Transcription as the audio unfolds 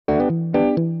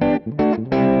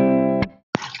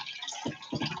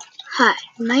Hi,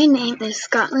 my name is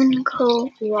Scotlyn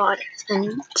Waters,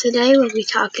 and today we'll be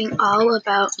talking all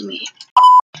about me.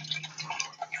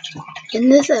 In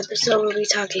this episode, we'll be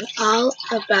talking all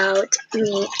about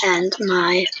me and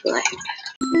my life.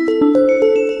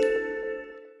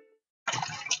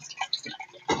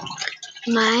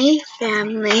 My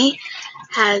family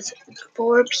has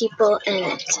 4 people in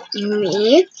it.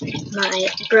 Me, my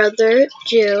brother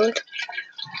Jude,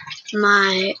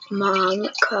 my mom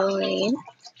Colleen,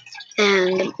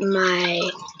 and my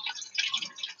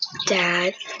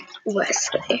dad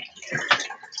Wesley.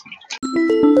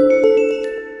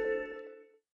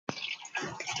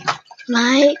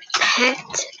 My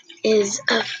pet is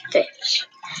a fish,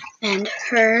 and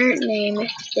her name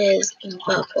is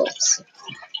Bubbles.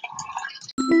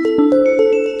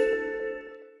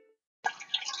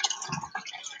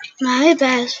 My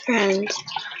best friends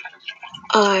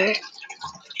are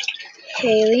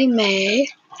Haley May,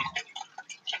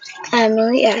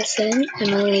 Emily Essen,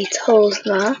 Emily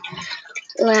Tolsma,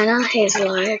 Lana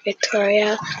Hazelar,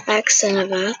 Victoria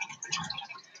Axenova,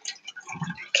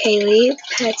 Kaylee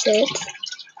Pettit,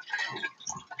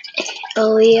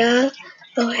 Aaliyah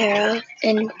O'Hara,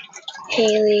 and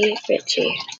Haley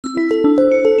Ritchie.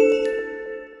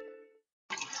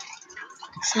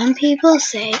 Some people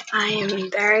say I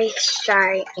am very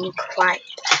shy and quiet.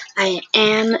 I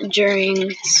am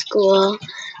during school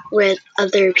with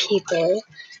other people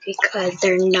because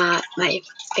they're not my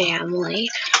family.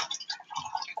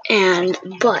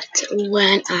 But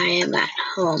when I am at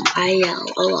home, I yell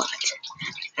a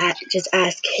lot. Just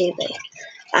ask Haley.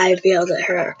 I've yelled at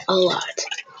her a lot.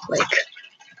 Like,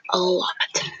 a lot.